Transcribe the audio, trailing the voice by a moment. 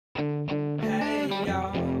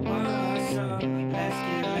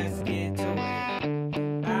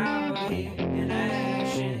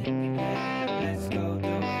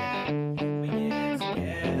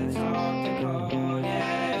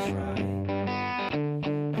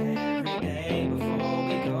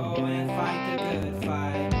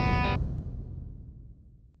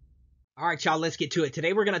All right, y'all, let's get to it.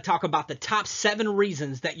 Today we're going to talk about the top 7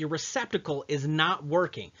 reasons that your receptacle is not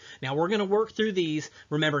working. Now, we're going to work through these.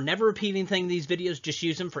 Remember, never repeat anything in these videos. Just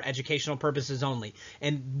use them for educational purposes only.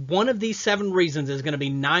 And one of these 7 reasons is going to be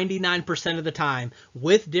 99% of the time,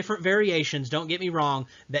 with different variations, don't get me wrong,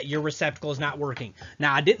 that your receptacle is not working.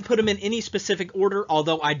 Now, I didn't put them in any specific order,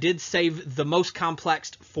 although I did save the most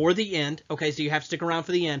complex for the end. Okay, so you have to stick around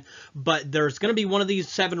for the end. But there's going to be one of these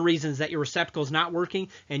 7 reasons that your receptacle is not working,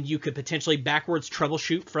 and you could potentially backwards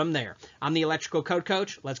troubleshoot from there. I'm the Electrical Code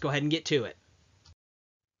Coach. Let's go ahead and get to it.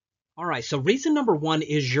 All right, so reason number 1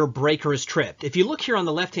 is your breaker is tripped. If you look here on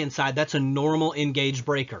the left-hand side, that's a normal engaged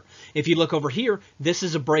breaker. If you look over here, this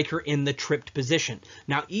is a breaker in the tripped position.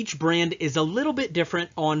 Now, each brand is a little bit different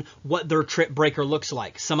on what their trip breaker looks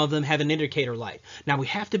like. Some of them have an indicator light. Now, we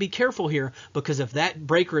have to be careful here because if that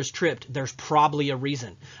breaker is tripped, there's probably a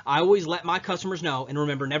reason. I always let my customers know, and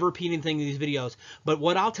remember, never repeat anything in these videos, but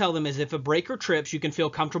what I'll tell them is if a breaker trips, you can feel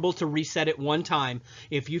comfortable to reset it one time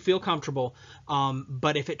if you feel comfortable,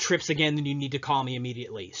 but if it trips again, then you need to call me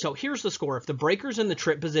immediately. So here's the score. If the breaker's in the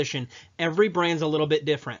trip position, every brand's a little bit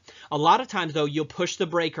different. A lot of times though, you'll push the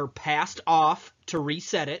breaker past off to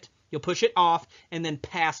reset it. You'll push it off and then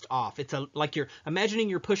past off. It's like you're imagining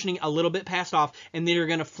you're pushing a little bit past off and then you're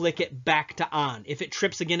going to flick it back to on. If it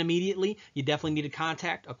trips again immediately, you definitely need to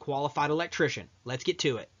contact a qualified electrician. Let's get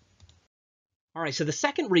to it. All right, so the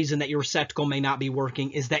second reason that your receptacle may not be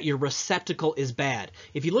working is that your receptacle is bad.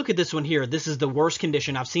 If you look at this one here, this is the worst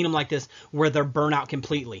condition. I've seen them like this where they're burnt out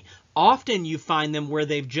completely. Often you find them where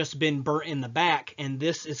they've just been burnt in the back and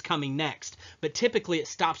this is coming next, but typically it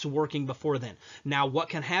stops working before then. Now, what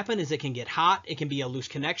can happen is it can get hot, it can be a loose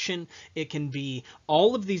connection, it can be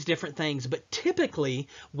all of these different things, but typically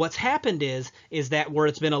what's happened is that where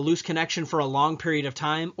it's been a loose connection for a long period of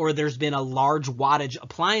time or there's been a large wattage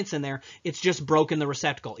appliance in there, it's just broken the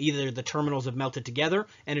receptacle. Either the terminals have melted together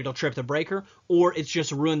and it'll trip the breaker, or it's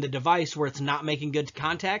just ruined the device where it's not making good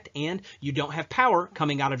contact and you don't have power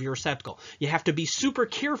coming out of your receptacle. You have to be super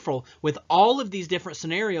careful with all of these different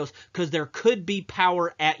scenarios because there could be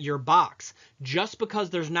power at your box. Just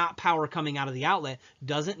because there's not power coming out of the outlet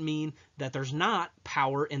doesn't mean that there's not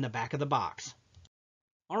power in the back of the box.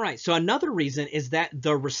 All right, so another reason is that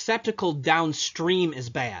the receptacle downstream is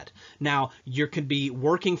bad. Now, you could be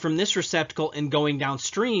working from this receptacle and going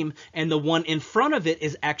downstream, and the one in front of it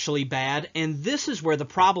is actually bad, and this is where the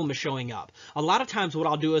problem is showing up. A lot of times what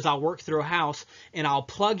I'll do is I'll work through a house, and I'll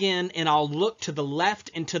plug in, and I'll look to the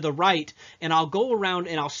left and to the right, and I'll go around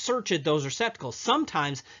and I'll search at those receptacles.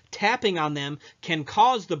 Sometimes tapping on them can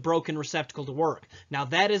cause the broken receptacle to work. Now,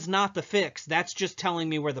 that is not the fix. That's just telling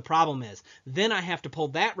me where the problem is. Then I have to pull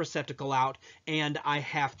that receptacle out and I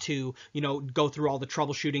have to, go through all the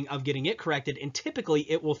troubleshooting of getting it corrected, and typically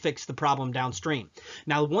it will fix the problem downstream.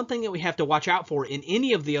 Now, one thing that we have to watch out for in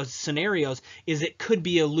any of those scenarios is it could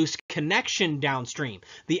be a loose connection downstream.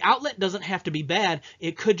 The outlet doesn't have to be bad.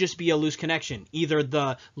 It could just be a loose connection, either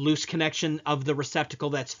the loose connection of the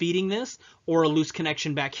receptacle that's feeding this or a loose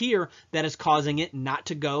connection back here that is causing it not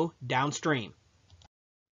to go downstream.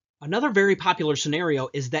 Another very popular scenario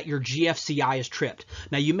is that your GFCI is tripped.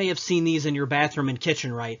 Now, you may have seen these in your bathroom and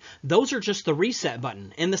kitchen, right? Those are just the reset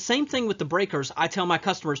button. And the same thing with the breakers. I tell my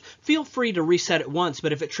customers, feel free to reset it once,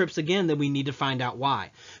 but if it trips again, then we need to find out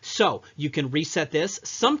why. So you can reset this.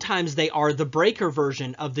 Sometimes they are the breaker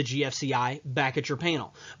version of the GFCI back at your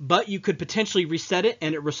panel, but you could potentially reset it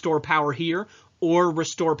and it restore power here or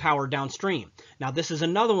restore power downstream. Now, this is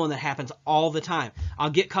another one that happens all the time. I'll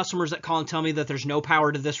get customers that call and tell me that there's no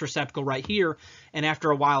power to this receptacle right here, and after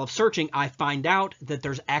a while of searching, I find out that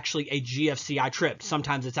there's actually a GFCI trip.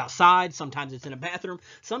 Sometimes it's outside, sometimes it's in a bathroom,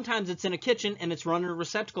 sometimes it's in a kitchen, and it's running a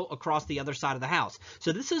receptacle across the other side of the house.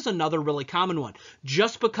 So this is another really common one.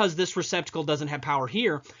 Just because this receptacle doesn't have power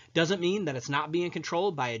here doesn't mean that it's not being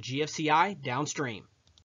controlled by a GFCI downstream.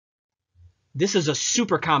 This is a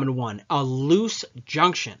super common one, a loose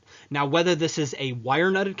junction. Now, whether this is a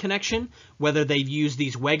wire nutted connection, whether they've used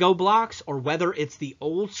these Wego blocks, or whether it's the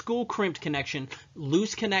old school crimped connection,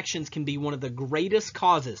 loose connections can be one of the greatest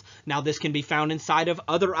causes. Now, this can be found inside of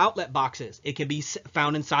other outlet boxes. It can be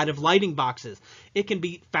found inside of lighting boxes. It can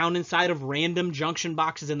be found inside of random junction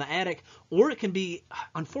boxes in the attic, or it can be,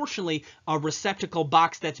 unfortunately, a receptacle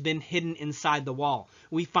box that's been hidden inside the wall.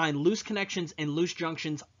 We find loose connections and loose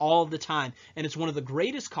junctions all the time, and it's one of the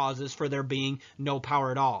greatest causes for there being no power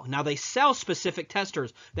at all. Now, they sell specific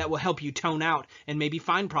testers that will help you tone out and maybe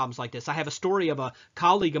find problems like this. I have a story of a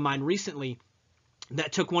colleague of mine recently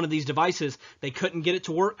that took one of these devices. They couldn't get it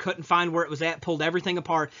to work, couldn't find where it was at, pulled everything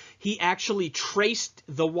apart. He actually traced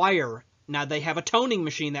the wire Now they have a toning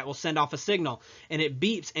machine that will send off a signal, and it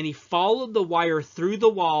beeps, and he followed the wire through the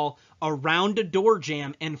wall around a door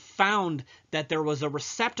jamb and found that there was a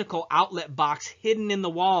receptacle outlet box hidden in the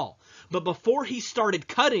wall. But before he started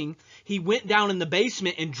cutting, he went down in the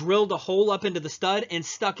basement and drilled a hole up into the stud and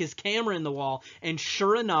stuck his camera in the wall, and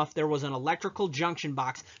sure enough, there was an electrical junction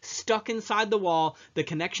box stuck inside the wall. The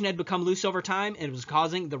connection had become loose over time, and it was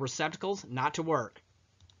causing the receptacles not to work.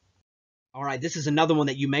 All right, this is another one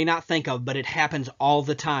that you may not think of, but it happens all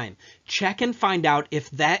the time. Check and find out if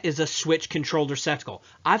that is a switch-controlled receptacle.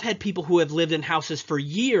 I've had people who have lived in houses for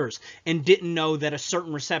years and didn't know that a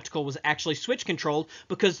certain receptacle was actually switch-controlled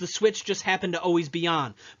because the switch just happened to always be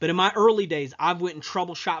on. But in my early days, I've went and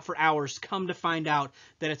troubleshot for hours, come to find out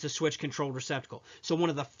that it's a switch-controlled receptacle. So one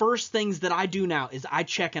of the first things that I do now is I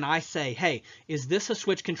check and I say, hey, is this a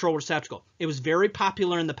switch-controlled receptacle? It was very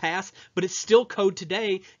popular in the past, but it's still code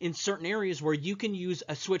today in certain areas where you can use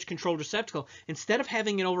a switch controlled receptacle instead of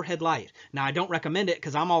having an overhead light. Now, I don't recommend it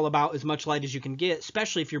because I'm all about as much light as you can get,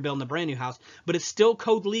 especially if you're building a brand new house, but it's still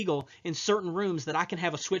code legal in certain rooms that I can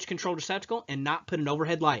have a switch controlled receptacle and not put an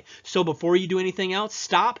overhead light. So before you do anything else,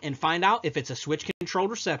 stop and find out if it's a switch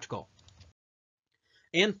controlled receptacle.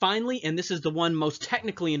 And finally, and this is the one most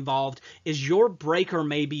technically involved, is your breaker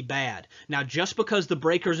may be bad. Now, just because the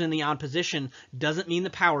breaker's in the on position doesn't mean the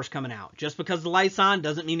power's coming out. Just because the light's on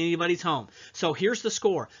doesn't mean anybody's home. So here's the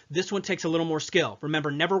score. This one takes a little more skill.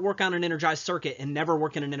 Remember, never work on an energized circuit and never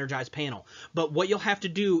work in an energized panel. But what you'll have to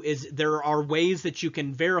do is there are ways that you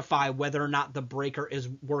can verify whether or not the breaker is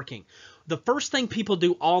working. The first thing people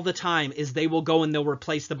do all the time is they will go and they'll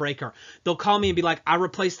replace the breaker. They'll call me and be like, I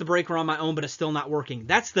replaced the breaker on my own, but it's still not working.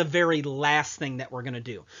 That's the very last thing that we're going to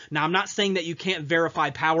do. Now, I'm not saying that you can't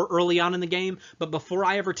verify power early on in the game, but before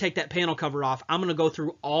I ever take that panel cover off, I'm going to go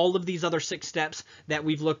through all of these other 6 steps that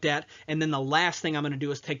we've looked at, and then the last thing I'm going to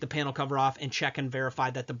do is take the panel cover off and check and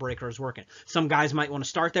verify that the breaker is working. Some guys might want to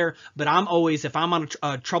start there, but I'm always, if I'm on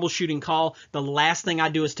a troubleshooting call, the last thing I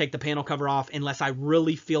do is take the panel cover off unless I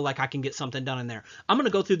really feel like I can get something done in there. I'm going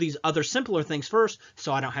to go through these other simpler things first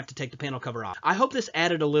so I don't have to take the panel cover off. I hope this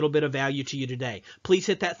added a little bit of value to you today. Please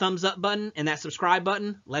hit that thumbs up button and that subscribe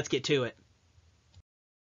button. Let's get to it.